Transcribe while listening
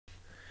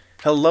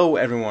Hello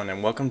everyone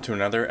and welcome to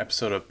another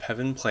episode of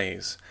Pevan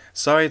Plays.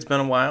 Sorry it's been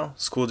a while,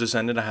 school just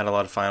ended, I had a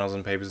lot of finals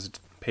and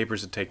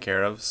papers to take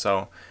care of,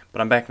 but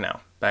I'm back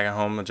now, back at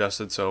home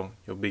adjusted, so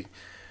you'll be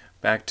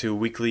back to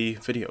weekly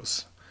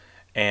videos.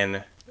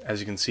 And as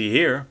you can see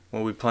here,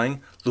 we'll be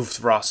playing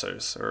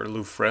Luftrausers, or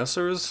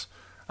Luftrausers?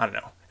 I don't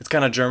know, it's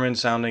kind of German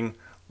sounding,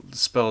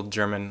 spelled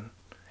German,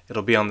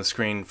 it'll be on the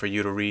screen for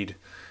you to read.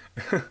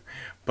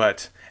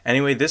 But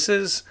anyway, this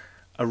is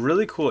a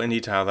really cool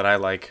indie title that I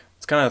like.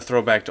 It's kind of a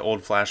throwback to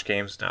old Flash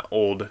games, not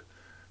old,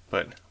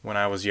 but when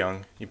I was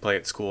young, you play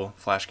at school,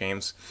 Flash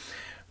games,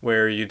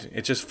 where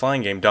it's just a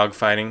flying game,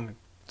 dogfighting,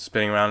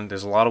 spinning around.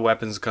 There's a lot of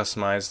weapons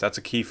customized. That's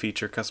a key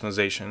feature,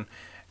 customization,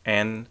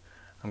 and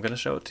I'm going to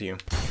show it to you.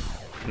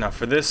 Now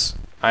for this,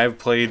 I've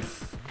played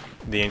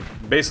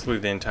basically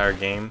the entire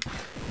game,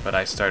 but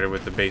I started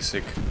with the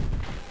basic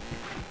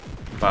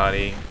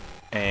body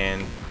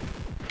and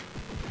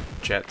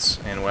jets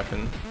and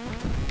weapon.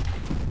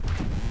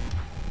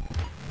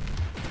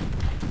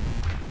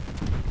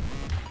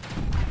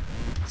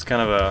 It's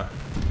kind of a,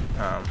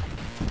 I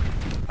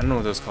don't know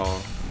what those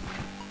called,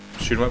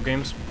 shoot 'em up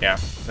games? Yeah,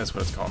 that's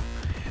what it's called.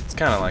 It's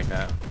kind of like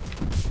that.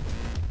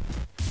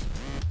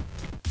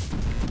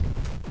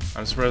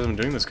 I'm surprised I'm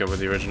doing this good with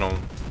the original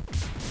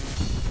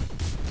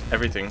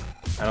everything.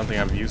 I don't think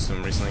I've used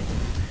them recently.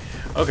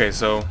 Okay,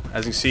 so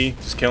as you see,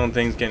 just killing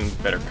things, getting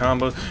better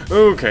combos.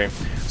 Okay,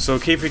 so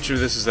key feature of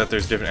this is that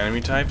there's different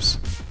enemy types,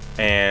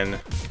 and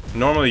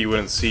normally you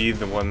wouldn't see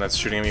the one that's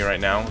shooting at me right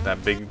now,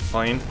 that big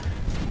plane.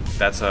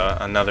 That's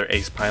another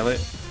ace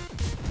pilot,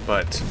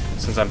 but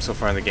since I'm so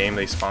far in the game,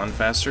 they spawn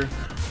faster.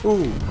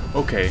 Ooh,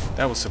 okay,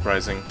 that was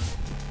surprising.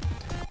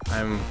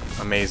 I'm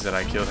amazed that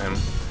I killed him.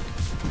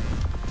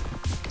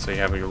 So you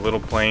have your little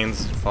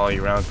planes follow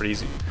you around pretty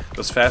easy.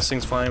 Those fast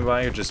things flying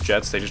by are just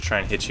jets. They just try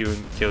and hit you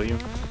and kill you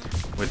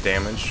with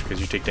damage, because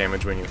you take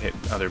damage when you hit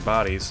other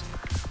bodies.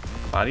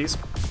 Bodies?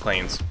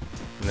 Planes.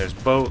 And there's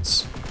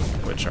boats,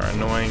 which are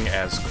annoying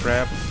as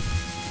crap.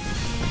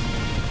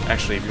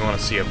 Actually, if you want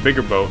to see a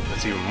bigger boat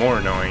that's even more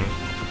annoying,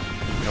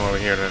 come over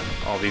here to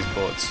all these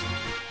bullets.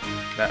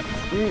 That.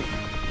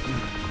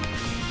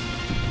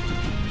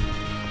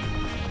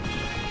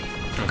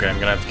 Okay, I'm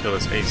gonna have to kill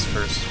this ace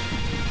first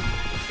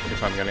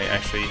if I'm gonna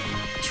actually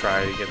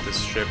try to get this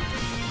ship.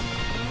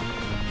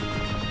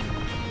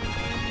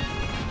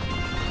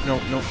 No.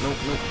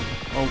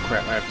 Oh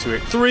crap, I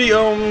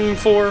have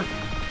 4.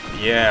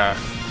 Yeah.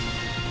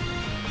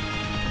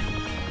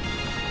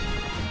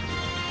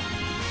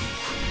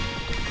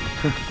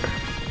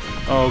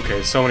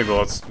 Okay, so many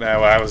bullets.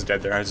 I was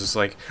dead there. I was just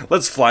like,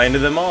 let's fly into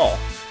them all.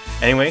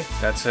 Anyway,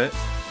 that's it.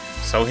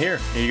 So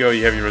here you go.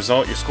 You have your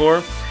result, your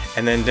score,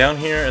 and then down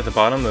here at the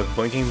bottom, the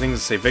blinking things that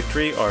say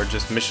victory are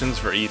just missions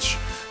for each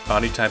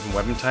body type and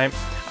weapon type.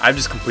 I've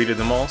just completed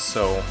them all,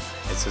 so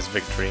it says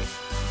victory.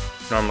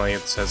 Normally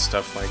it says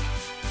stuff like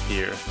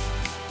here.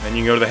 And then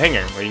you can go to the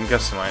hangar where you can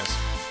customize.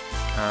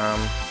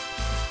 I'm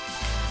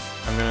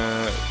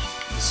gonna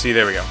see.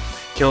 There we go.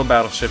 Kill a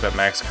battleship at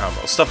max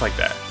combo. Stuff like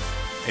that.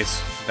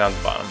 It's down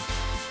the bottom.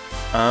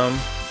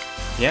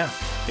 Yeah,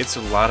 it's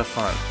a lot of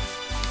fun.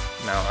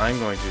 Now I'm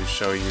going to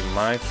show you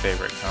my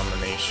favorite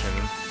combination.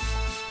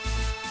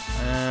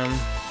 I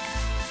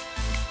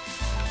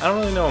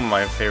don't really know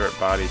my favorite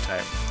body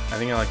type. I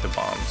think I like the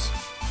bombs.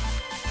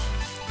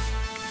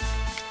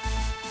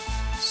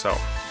 So,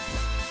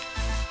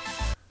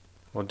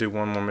 we'll do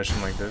one more mission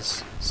like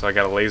this. So I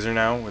got a laser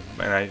now,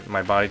 and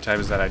my body type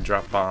is that I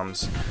drop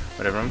bombs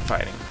whenever I'm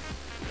fighting.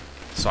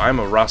 So I'm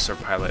a Rauser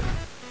pilot.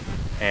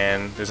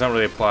 And there's not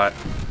really a plot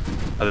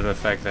other than the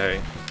fact that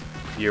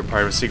you're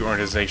part of a secret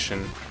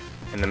organization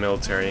in the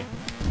military,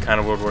 kind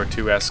of World War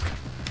II-esque,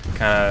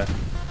 kind of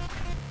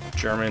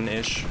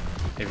German-ish,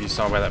 if you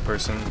saw by that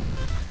person,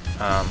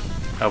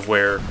 of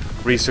where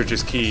research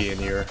is key and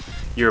you're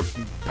a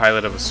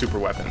pilot of a super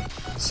weapon.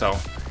 So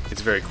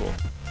it's very cool.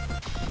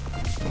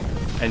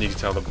 And you can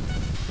tell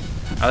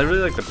I really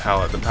like the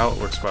palette. The palette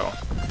works well.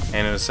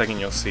 And in a second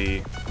you'll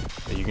see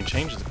that you can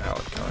change the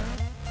palette color.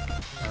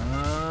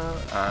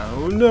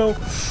 Oh no!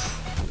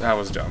 That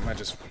was dumb. I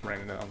just ran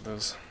into all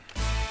those.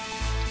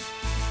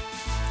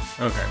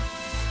 Okay.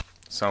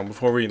 So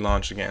before we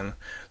launch again,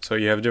 so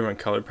you have different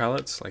color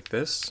palettes like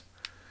this.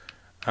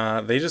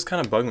 They just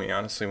kind of bug me,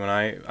 honestly, when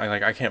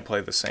I can't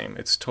play the same.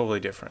 It's totally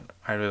different.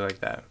 I really like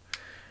that.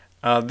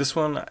 This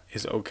one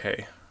is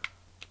okay.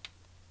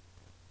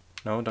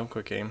 No, don't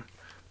quick aim.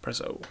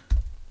 Press O.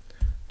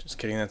 Just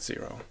kidding, that's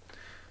 0.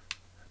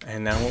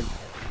 And now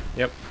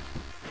yep.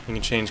 You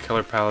can change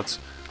color palettes.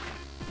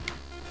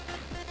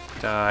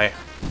 Die.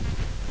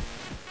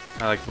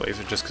 I like the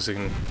laser just because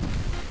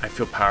I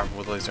feel powerful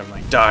with laser. I'm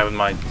like, die with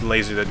my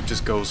laser that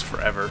just goes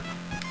forever.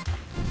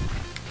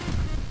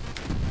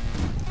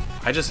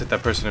 I just hit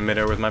that person in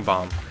midair with my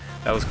bomb.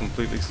 That was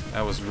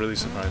really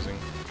surprising.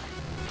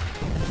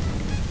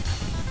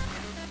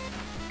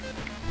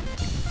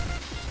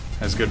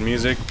 Has good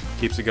music,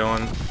 keeps it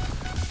going.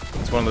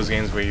 It's one of those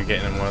games where you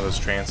get in one of those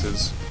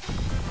trances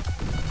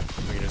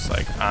where you're just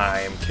like,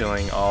 I am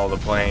killing all the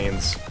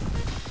planes.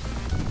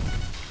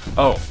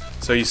 Oh,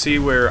 So you see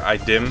where I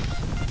dim?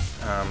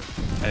 I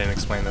didn't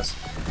explain this.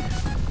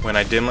 When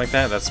I dim like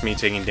that, that's me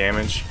taking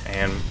damage,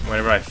 and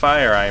whenever I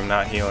fire, I am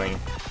not healing.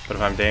 But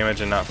if I'm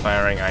damaged and not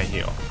firing, I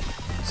heal.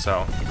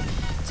 So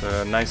it's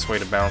a nice way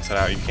to balance it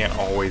out. You can't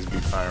always be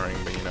firing,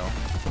 but you know.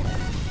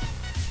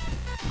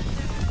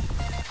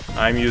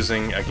 I'm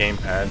using a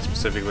gamepad,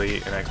 specifically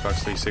an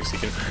Xbox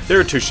 360. There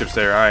are 2 ships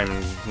there.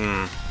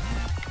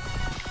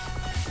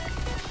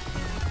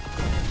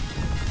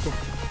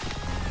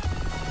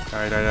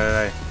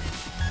 Die.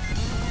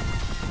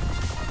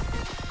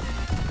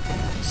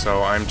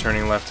 So I'm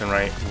turning left and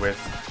right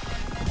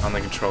on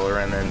the controller,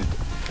 and then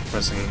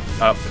pressing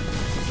up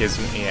gives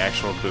me an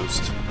actual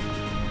boost.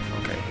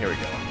 Okay, here we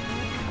go.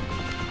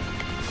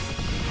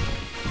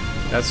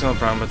 That's the only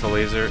problem with the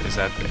laser, is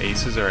that the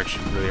aces are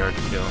actually really hard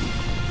to kill.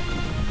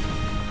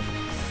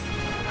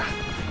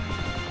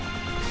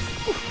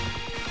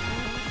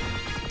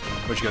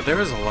 Where'd you go?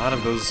 There is a lot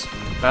of those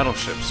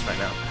battleships right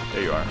now.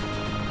 There you are.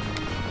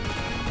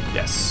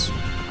 Yes.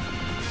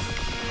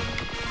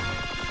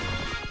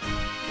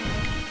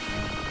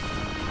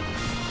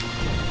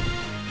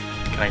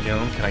 Can I kill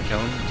him? Can I kill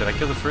him? Did I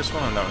kill the first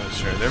one? I'm not really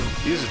sure.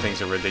 These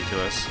things are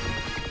ridiculous.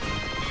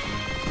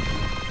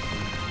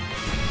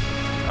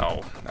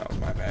 Oh, that was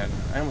my bad.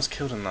 I almost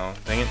killed him though.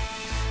 Dang it.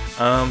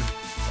 I'm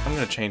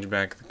gonna change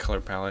back the color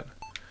palette.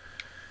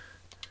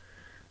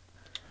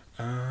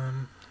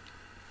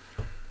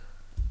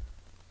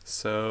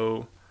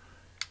 So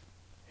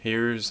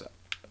here's,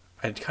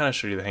 I kind of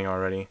showed you the thing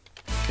already.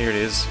 Here it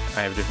is.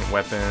 I have different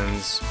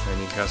weapons, and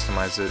you can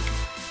customize it.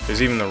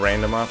 There's even the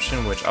random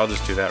option, which I'll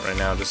just do that right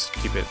now, just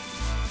keep it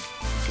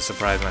to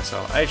surprise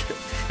myself.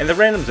 And the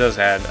random does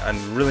add a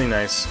really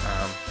nice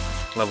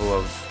level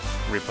of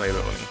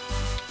replayability.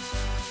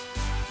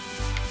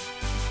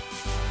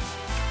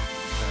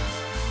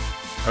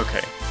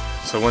 Okay,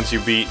 so once you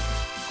beat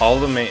all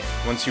the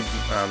once you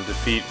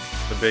defeat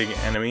the big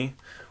enemy,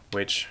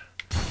 which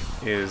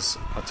is,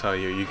 I'll tell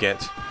you, you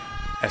get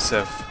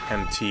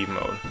SFMT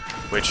mode,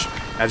 which,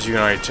 as you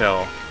can already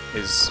tell,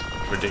 is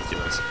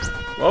ridiculous.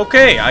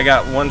 Okay, I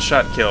got 1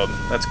 shot killed.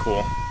 That's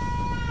cool.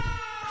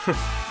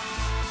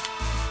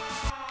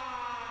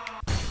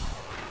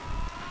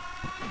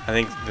 I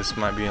think this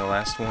might be the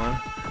last one.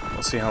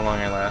 We'll see how long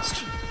I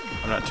last.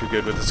 I'm not too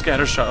good with the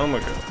scatter shot. Oh my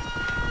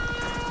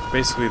god.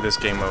 Basically, this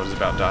game mode is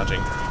about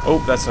dodging.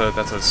 Oh, that's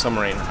a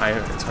submarine.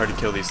 It's hard to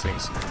kill these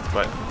things,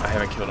 but I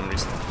haven't killed them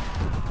recently.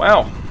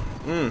 Wow.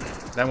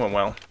 That went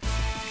well.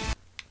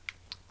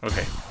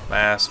 Okay,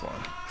 last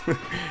one.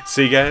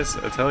 See guys,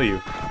 I tell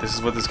you, this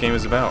is what this game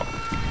is about.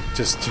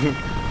 Just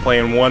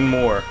playing one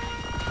more.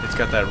 It's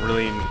got that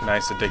really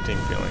nice addicting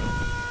feeling.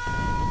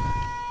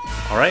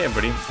 Alright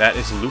everybody, that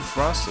is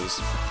Luftrausers.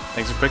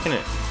 Thanks for picking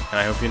it, and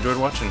I hope you enjoyed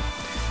watching.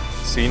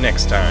 See you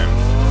next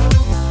time.